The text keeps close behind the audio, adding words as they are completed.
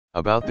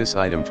About this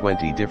item: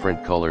 20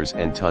 different colors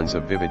and tons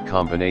of vivid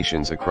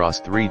combinations across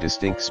 3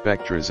 distinct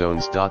spectra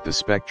zones. The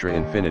Spectra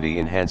Infinity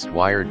Enhanced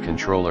Wired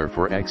Controller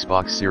for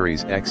Xbox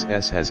Series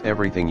XS has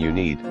everything you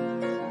need.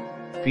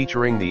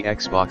 Featuring the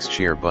Xbox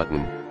Share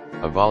button,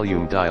 a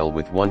volume dial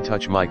with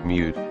one-touch mic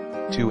mute,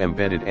 2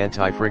 embedded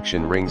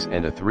anti-friction rings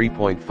and a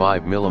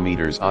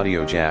 3.5mm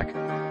audio jack,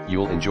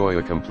 you'll enjoy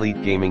a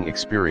complete gaming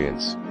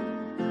experience.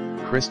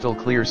 Crystal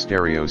clear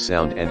stereo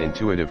sound and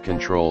intuitive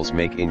controls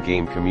make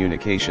in-game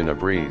communication a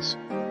breeze.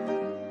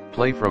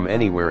 Play from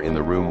anywhere in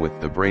the room with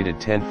the braided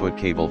 10-foot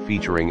cable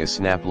featuring a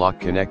snap lock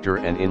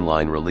connector and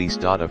inline release.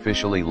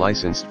 Officially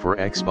licensed for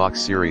Xbox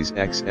Series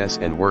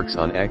XS and works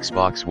on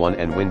Xbox One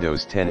and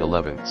Windows 10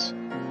 11s.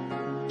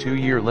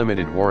 2-year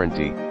limited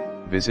warranty.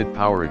 Visit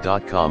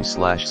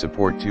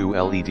PowerA.com/support. 2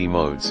 LED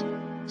modes.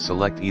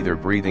 Select either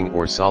breathing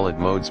or solid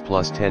modes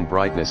plus 10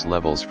 brightness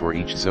levels for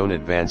each zone.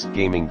 Advanced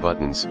gaming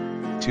buttons,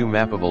 2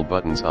 mappable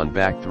buttons on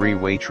back,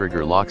 3-way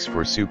trigger locks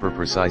for super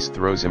precise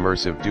throws,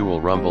 immersive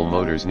dual rumble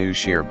motors, new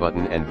share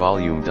button and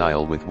volume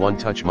dial with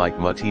one-touch mic,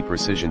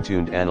 multi-precision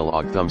tuned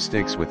analog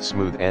thumbsticks with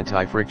smooth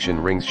anti-friction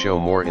rings. Show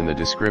more in the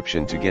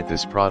description to get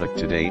this product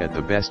today at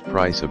the best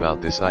price.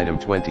 About this item: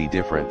 20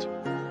 different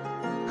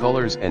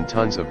colors and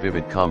tons of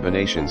vivid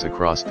combinations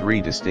across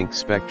 3 distinct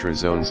spectra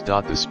zones.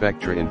 The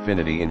Spectra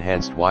Infinity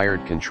Enhanced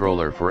Wired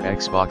Controller for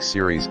Xbox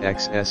Series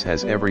XS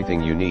has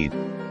everything you need.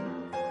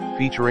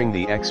 Featuring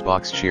the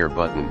Xbox Share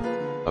button,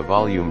 a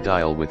volume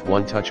dial with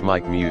one-touch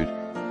mic mute,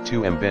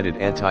 2 embedded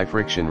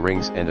anti-friction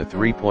rings and a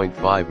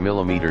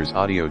 3.5mm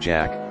audio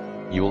jack,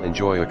 you'll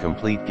enjoy a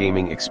complete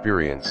gaming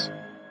experience.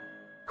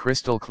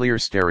 Crystal clear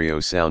stereo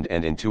sound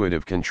and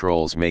intuitive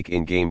controls make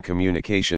in-game communication